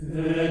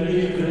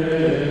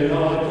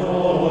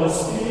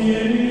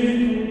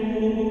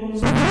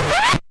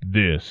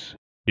This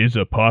is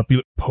a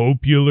popular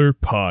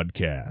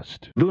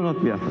podcast. Do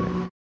not be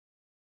afraid.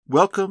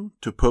 Welcome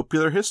to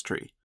Popular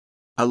History,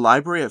 a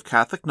library of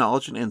Catholic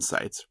knowledge and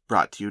insights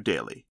brought to you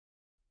daily.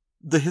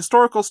 The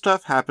historical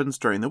stuff happens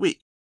during the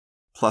week,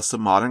 plus a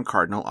modern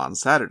cardinal on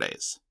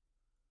Saturdays.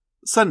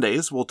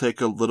 Sundays we'll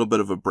take a little bit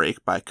of a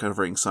break by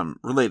covering some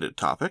related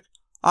topic,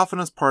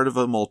 often as part of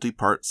a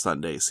multi-part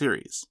Sunday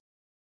series.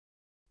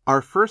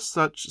 Our first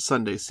such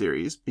Sunday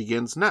series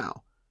begins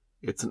now.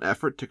 It's an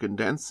effort to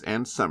condense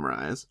and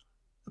summarize,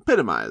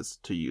 epitomize,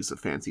 to use a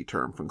fancy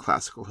term from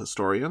classical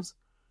historians.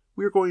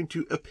 We are going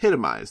to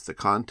epitomize the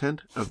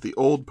content of the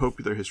old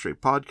Popular History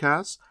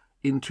podcasts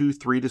into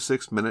 3 to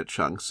 6 minute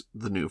chunks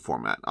the new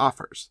format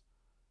offers.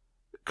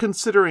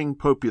 Considering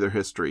Popular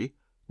History,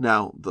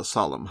 now the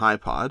Solemn High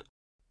Pod,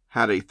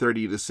 had a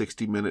 30 to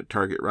 60 minute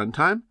target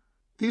runtime,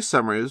 these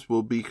summaries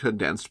will be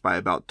condensed by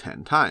about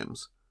 10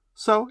 times.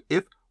 So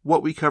if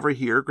what we cover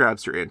here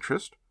grabs your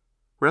interest,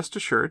 rest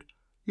assured,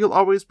 you'll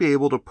always be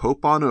able to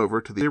pope on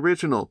over to the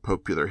original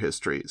Popular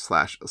History /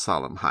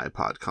 Solemn High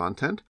Pod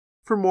content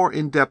for more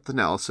in-depth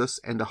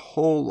analysis and a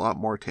whole lot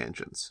more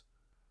tangents.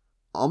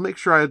 I'll make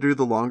sure I do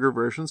the longer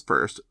versions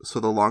first, so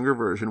the longer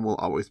version will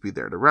always be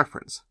there to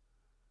reference.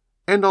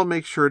 And I'll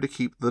make sure to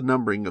keep the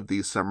numbering of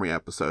these summary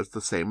episodes the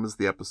same as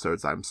the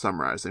episodes I'm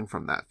summarizing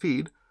from that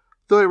feed,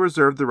 though I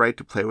reserve the right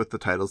to play with the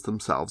titles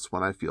themselves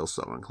when I feel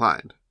so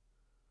inclined.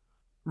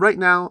 Right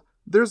now,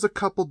 there's a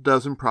couple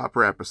dozen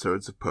proper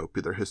episodes of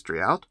Popular History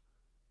out,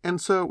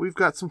 and so we've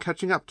got some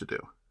catching up to do.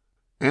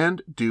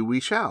 And do we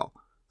shall,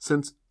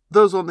 since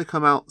those only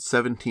come out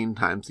 17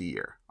 times a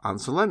year on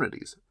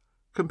solemnities,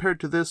 compared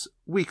to this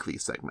weekly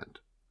segment.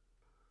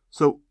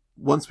 So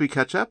once we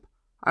catch up,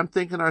 I'm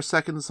thinking our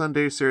second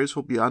Sunday series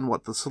will be on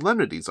what the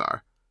solemnities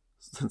are,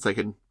 since I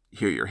can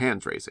hear your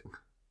hands raising.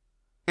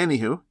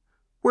 Anywho,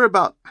 we're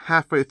about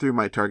halfway through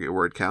my target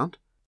word count.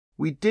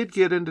 We did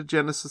get into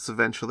Genesis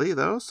eventually,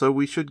 though, so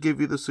we should give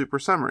you the super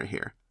summary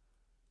here.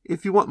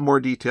 If you want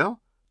more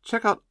detail,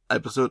 check out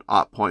episode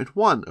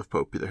 0.1 of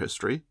Popular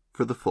History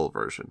for the full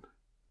version.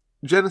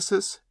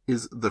 Genesis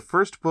is the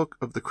first book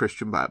of the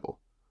Christian Bible,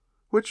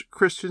 which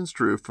Christians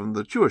drew from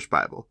the Jewish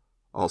Bible,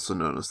 also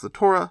known as the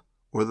Torah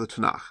or the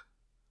Tanakh.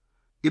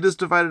 It is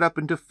divided up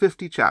into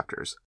 50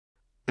 chapters,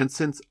 and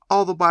since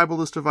all the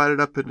Bible is divided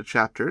up into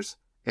chapters,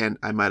 and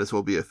I might as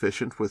well be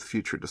efficient with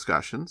future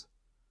discussions,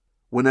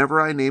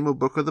 whenever I name a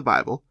book of the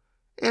Bible,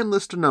 and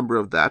list a number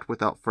of that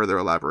without further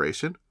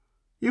elaboration,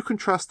 you can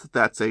trust that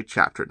that's a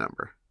chapter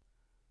number.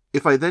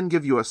 If I then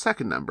give you a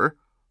second number,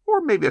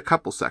 or maybe a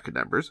couple second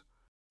numbers,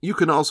 you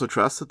can also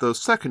trust that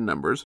those second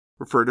numbers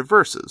refer to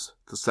verses,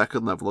 the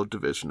second level of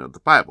division of the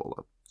Bible,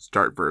 a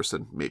start verse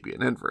and maybe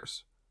an end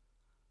verse.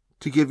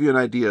 To give you an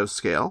idea of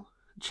scale,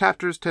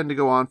 chapters tend to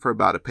go on for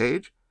about a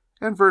page,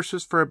 and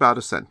verses for about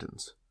a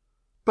sentence.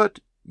 But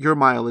your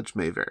mileage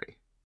may vary.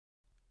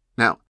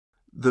 Now,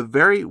 the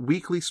very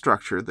weekly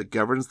structure that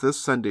governs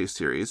this Sunday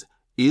series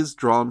is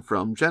drawn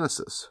from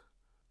Genesis.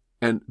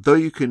 And though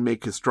you can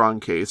make a strong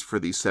case for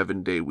the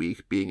 7-day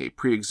week being a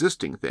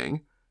pre-existing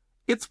thing,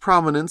 its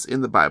prominence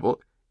in the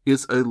Bible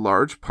is a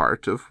large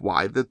part of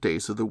why the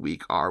days of the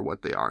week are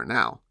what they are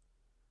now.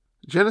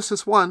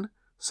 Genesis 1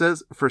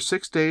 says, "For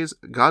 6 days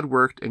God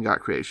worked and got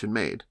creation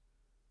made."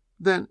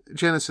 Then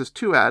Genesis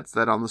 2 adds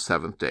that on the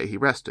 7th day he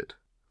rested.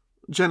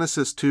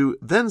 Genesis 2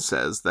 then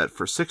says that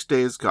for 6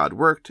 days God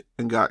worked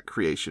and got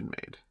creation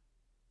made.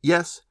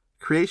 Yes,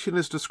 creation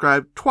is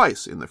described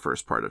twice in the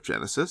first part of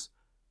Genesis,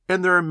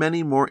 and there are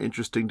many more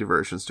interesting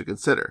diversions to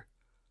consider.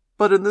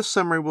 But in this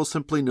summary we'll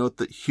simply note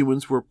that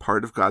humans were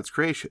part of God's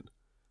creation,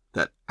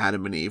 that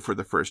Adam and Eve were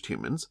the first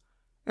humans,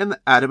 and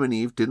that Adam and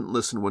Eve didn't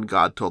listen when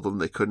God told them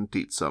they couldn't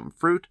eat some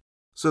fruit,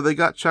 so they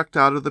got chucked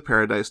out of the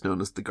paradise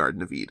known as the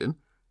Garden of Eden,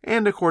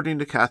 and according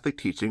to Catholic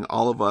teaching,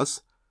 all of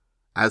us,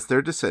 as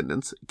their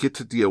descendants, get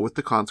to deal with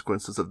the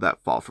consequences of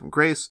that fall from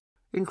grace,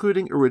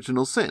 including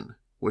original sin,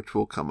 which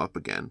will come up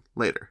again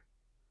later.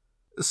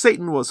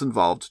 Satan was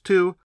involved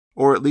too,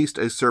 or at least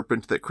a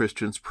serpent that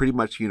Christians pretty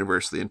much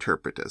universally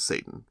interpret as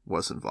Satan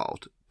was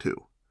involved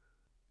too.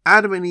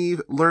 Adam and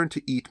Eve learned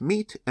to eat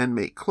meat and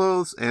make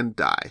clothes and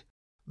die,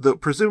 though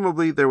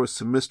presumably there was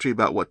some mystery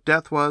about what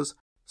death was,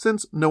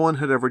 since no one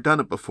had ever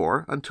done it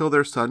before until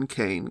their son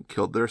Cain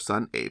killed their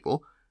son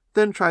Abel,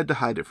 then tried to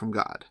hide it from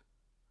God.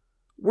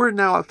 We're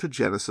now up to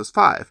Genesis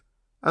 5,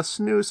 a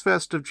snooze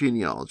fest of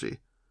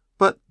genealogy,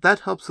 but that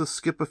helps us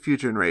skip a few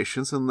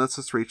generations and lets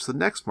us reach the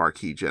next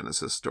marquee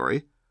Genesis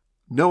story,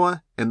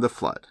 Noah and the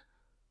flood.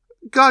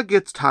 God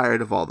gets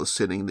tired of all the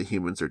sinning the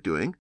humans are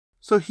doing,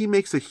 so he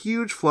makes a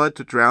huge flood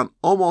to drown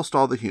almost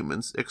all the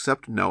humans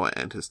except Noah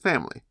and his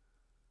family.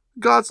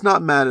 God's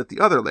not mad at the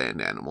other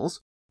land animals,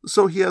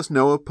 so he has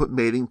Noah put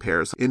mating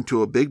pairs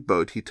into a big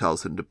boat he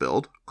tells him to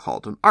build,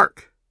 called an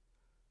ark.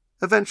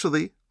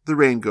 Eventually, the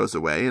rain goes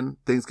away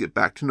and things get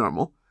back to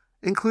normal,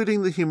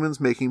 including the humans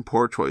making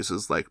poor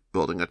choices like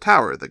building a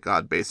tower that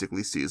God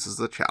basically sees as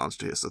a challenge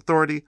to his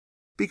authority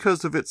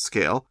because of its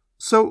scale,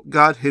 So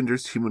God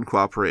hinders human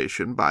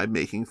cooperation by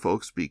making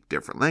folks speak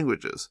different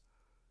languages,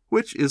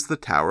 which is the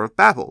Tower of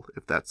Babel,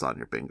 if that's on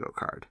your bingo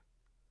card.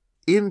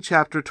 In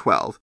chapter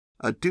 12,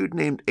 a dude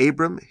named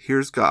Abram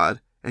hears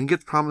God and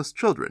gets promised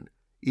children,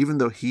 even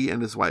though he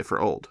and his wife are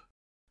old.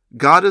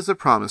 God is a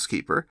promise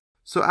keeper,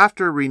 so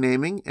after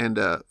renaming and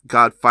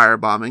God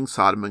firebombing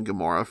Sodom and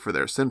Gomorrah for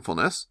their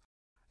sinfulness,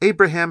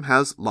 Abraham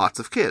has lots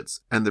of kids,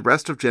 and the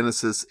rest of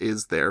Genesis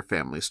is their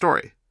family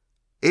story.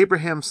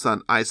 Abraham's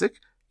son Isaac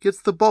gets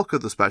the bulk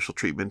of the special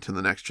treatment in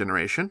the next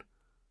generation,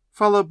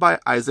 followed by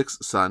Isaac's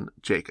son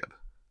Jacob.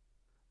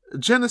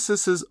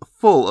 Genesis is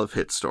full of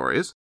hit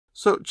stories,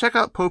 so check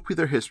out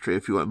Popular History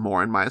if you want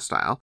more in my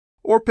style,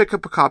 or pick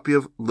up a copy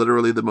of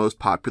literally the most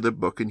popular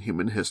book in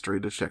human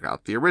history to check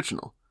out the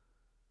original.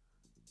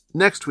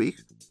 Next week,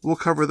 we'll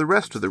cover the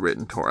rest of the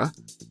written Torah,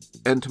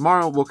 and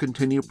tomorrow we'll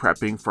continue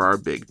prepping for our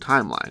big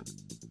timeline.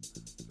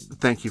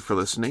 Thank you for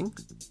listening.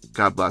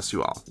 God bless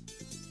you all.